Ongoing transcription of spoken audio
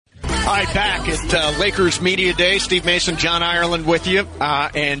All right, back at Lakers Media Day. Steve Mason, John Ireland with you.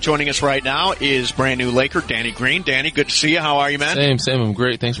 And joining us right now is brand new Laker, Danny Green. Danny, good to see you. How are you, man? Same. I'm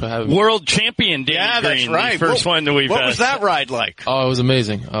great. Thanks for having me. World champion Danny Green. That's right. The first one that we've What was that ride like? Oh, it was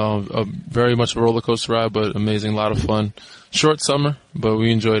amazing. Very much a roller coaster ride, but amazing. A lot of fun. Short summer, but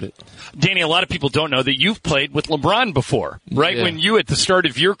we enjoyed it. Danny, a lot of people don't know that you've played with LeBron before, right? Yeah. When you, at the start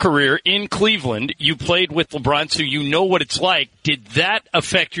of your career in Cleveland, you played with LeBron, so you know what it's like. Did that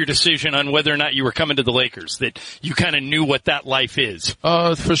affect your decision on whether or not you were coming to the Lakers, that you kind of knew what that life is?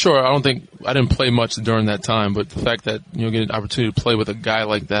 For sure. I didn't play much during that time, but the fact that, get an opportunity to play with a guy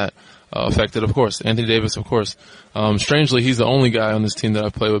like that, affected, of course. Anthony Davis, of course. Strangely, he's the only guy on this team that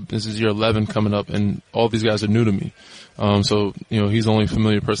I've played with. This is year 11 coming up, and all these guys are new to me. So, he's the only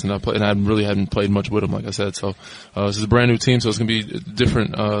familiar person that I played, and I really hadn't played much with him, like I said. So, this is a brand new team, so it's going to be a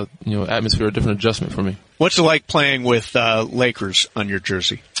different, atmosphere, a different adjustment for me. What's it like playing with Lakers on your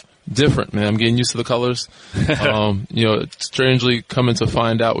jersey? Different, man. I'm getting used to the colors. Strangely coming to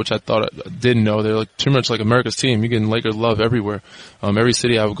find out, which I thought I didn't know, they're too much like America's team. You're getting Lakers love everywhere. Every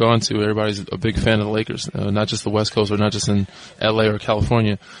city I've gone to, everybody's a big fan of the Lakers, not just the West Coast or not just in LA or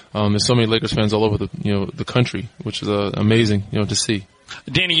California. There's so many Lakers fans all over the country, which is amazing, to see.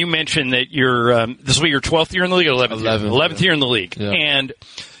 Danny, you mentioned that this will be your 12th year in the league or 11th year in the league. Yeah. And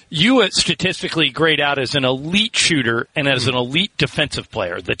you statistically grade out as an elite shooter and as an elite defensive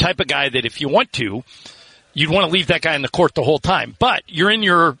player, the type of guy that if you want to, you'd want to leave that guy in the court the whole time. But you're in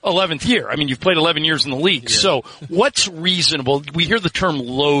your 11th year. I mean, you've played 11 years in the league. Yeah. So what's reasonable? We hear the term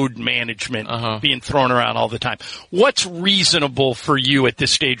load management being thrown around all the time. What's reasonable for you at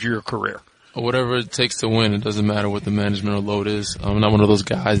this stage of your career? Whatever it takes to win. It doesn't matter what the management or load is. I'm not one of those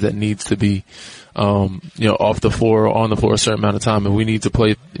guys that needs to be off the floor or on the floor a certain amount of time. If we need to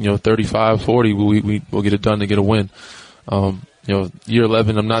play, 35, 40, we'll get it done to get a win. Year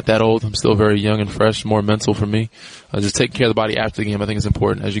 11, I'm not that old. I'm still very young and fresh, more mental for me. Just taking care of the body after the game, I think is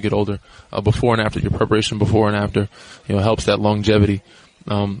important as you get older. Before and after, your preparation before and after, helps that longevity.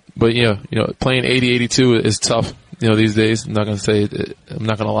 Playing 80, 82 is tough, these days. I'm not going to say it, I'm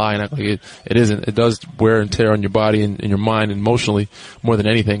not going to lie and act like it isn't. It does wear and tear on your body and your mind and emotionally more than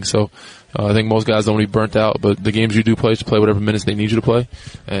anything. So, I think most guys don't want to be burnt out, but the games you do play, whatever minutes they need you to play.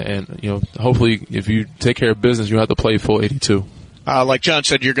 And hopefully if you take care of business, you have to play full 82. Like John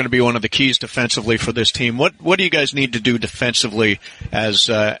said, you're going to be one of the keys defensively for this team. What do you guys need to do defensively as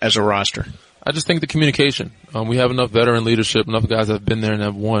a roster? I just think the communication. We have enough veteran leadership, enough guys that have been there and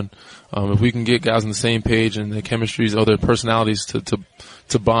have won. If we can get guys on the same page and their chemistries or their personalities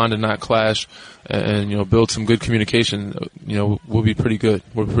to bond and not clash and build some good communication, we'll be pretty good.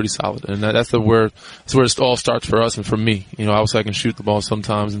 We're pretty solid. And that's where it all starts for us and for me. Obviously I can shoot the ball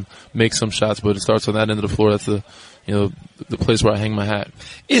sometimes and make some shots, but it starts on that end of the floor. That's the place where I hang my hat.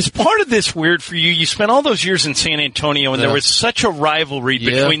 Is part of this weird for you? You spent all those years in San Antonio and there was such a rivalry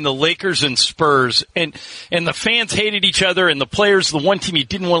between the Lakers and Spurs and the fans hated each other and the players, the one team you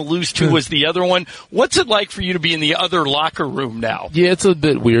didn't want to lose to was the other one. What's it like for you to be in the other locker room now? Yeah, it's a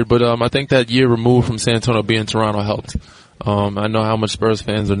bit weird, but I think that year removed from San Antonio being in Toronto helped. I know how much Spurs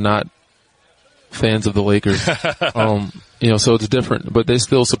fans are not fans of the Lakers. So it's different, but they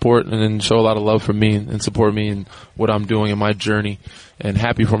still support and show a lot of love for me and support me in what I'm doing in my journey and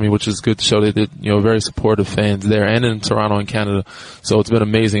happy for me, which is good to show that, very supportive fans there and in Toronto and Canada. So it's been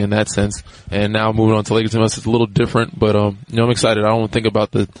amazing in that sense. And now moving on to Lakers, it's a little different, but, I'm excited. I don't think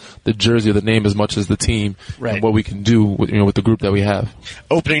about the jersey or the name as much as the team and what we can do with the group that we have.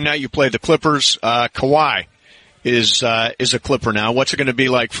 Opening night, you play the Clippers. Kawhi is a Clipper now. What's it going to be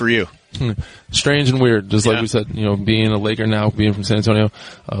like for you? Strange and weird, just like we said, being a Laker now, being from San Antonio,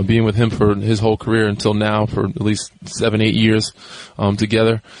 being with him for his whole career until now for at least 7-8 years,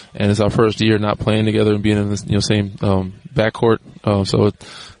 together. And it's our first year not playing together and being in this, same, backcourt. So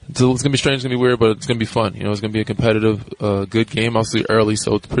it's going to be strange, it's going to be weird, but it's going to be fun. It's going to be a competitive, good game. Obviously early,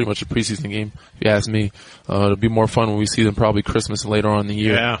 so it's pretty much a preseason game, if you ask me. It'll be more fun when we see them probably Christmas and later on in the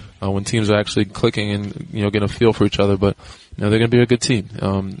year. When teams are actually clicking and, getting a feel for each other. But, they're going to be a good team.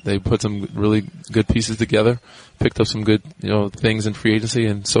 They put some really good pieces together, picked up some good, things in free agency,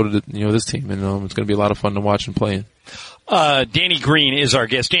 and so did, this team. And, it's going to be a lot of fun to watch and play in. Danny Green is our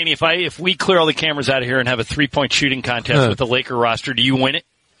guest. Danny, if we clear all the cameras out of here and have a 3-point shooting contest with the Laker roster, do you win it?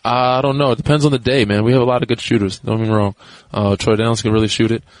 I don't know. It depends on the day, man. We have a lot of good shooters. Don't get me wrong. Troy Daniels can really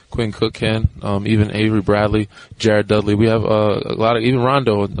shoot it. Quinn Cook can. Even Avery Bradley, Jared Dudley. We have a lot of, even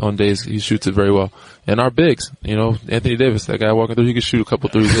Rondo on days, he shoots it very well. And our bigs, Anthony Davis, that guy walking through, he can shoot a couple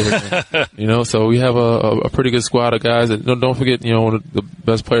threes there. So we have a pretty good squad of guys. That, don't forget, one of the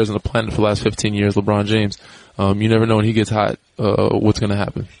best players on the planet for the last 15 years, LeBron James. You never know when he gets hot, what's going to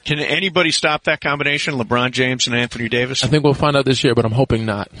happen. Can anybody stop that combination, LeBron James and Anthony Davis? I think we'll find out this year, but I'm hoping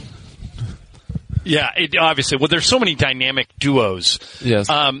not. Yeah, obviously. Well, there's so many dynamic duos. Yes.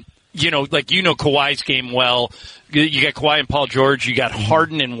 Kawhi's game well. You got Kawhi and Paul George. You got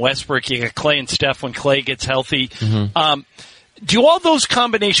Harden and Westbrook. You got Klay and Steph when Klay gets healthy. Mm-hmm. Do all those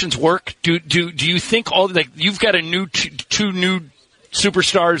combinations work? Do you think you've got two new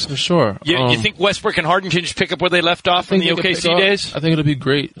superstars? For sure. You think Westbrook and Harden can just pick up where they left off in the OKC days? I think it'll be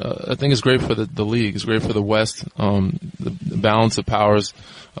great. I think it's great for the league. It's great for the West. The balance of powers.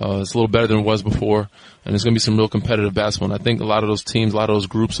 It's a little better than it was before, and there's going to be some real competitive basketball. And I think a lot of those teams, a lot of those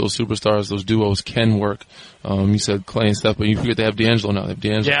groups, those superstars, those duos can work. You said Klay and Steph, but you forget they have D'Angelo now. They have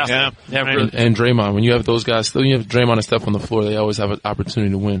D'Angelo. Yeah. And Draymond. When you have those guys, still you have Draymond and Steph on the floor, they always have an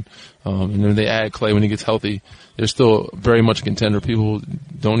opportunity to win. And then they add Klay when he gets healthy. They're still very much a contender. People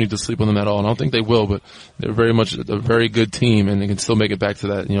don't need to sleep on them at all. And I don't think they will, but they're very much a very good team, and they can still make it back to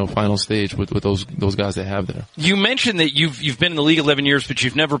that, final stage with those guys they have there. You mentioned that you've been in the league 11 years, but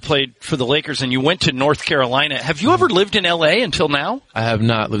you've never played for the Lakers, and you went to North Carolina. Have you ever lived in LA until now? I have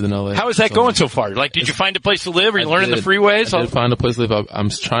not lived in LA. How is that going so far? Did you find a place to live? Are you learning the freeways? I did find a place to live. I'm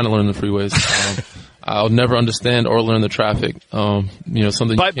trying to learn the freeways. I'll never understand or learn the traffic.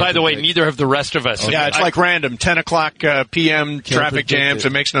 Something. By the way, neither have the rest of us. Yeah, it's like random. 10 o'clock p.m. traffic jams.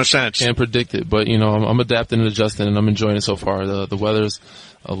 It makes no sense. Can't predict it, but I'm adapting and adjusting, and I'm enjoying it so far. The weather's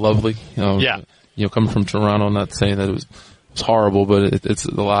lovely. Coming from Toronto, I'm not saying that it was horrible, but it's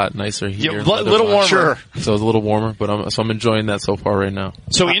a lot nicer here. Yeah, a little warmer. Sure. So it's a little warmer, but I'm enjoying that so far right now.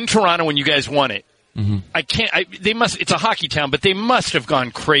 So in Toronto, when you guys won it. Mm-hmm. It's a hockey town, but they must have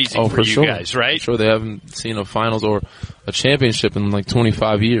gone crazy for you guys, right? For sure. They haven't seen a finals or a championship in like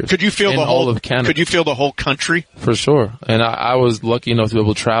 25 years. Could you feel Could you feel the whole country? For sure. And I was lucky enough to be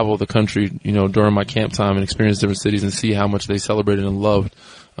able to travel the country, during my camp time and experience different cities and see how much they celebrated and loved,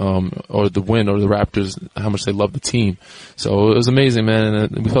 or the win or the Raptors, how much they loved the team. So it was amazing, man.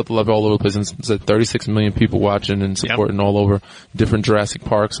 And we felt the love all over the place. And it's 36 million people watching and supporting all over different Jurassic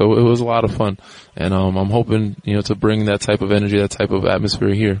Parks. So it was a lot of fun. And, I'm hoping, to bring that type of energy, that type of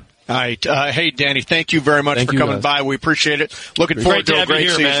atmosphere here. All right. Hey, Danny, thank you very much for coming by. We appreciate it. Looking forward to a great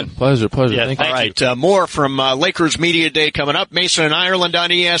season. Man. Pleasure. Yeah, thank you. All right. More from Lakers Media Day coming up. Mason and Ireland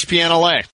on ESPN LA.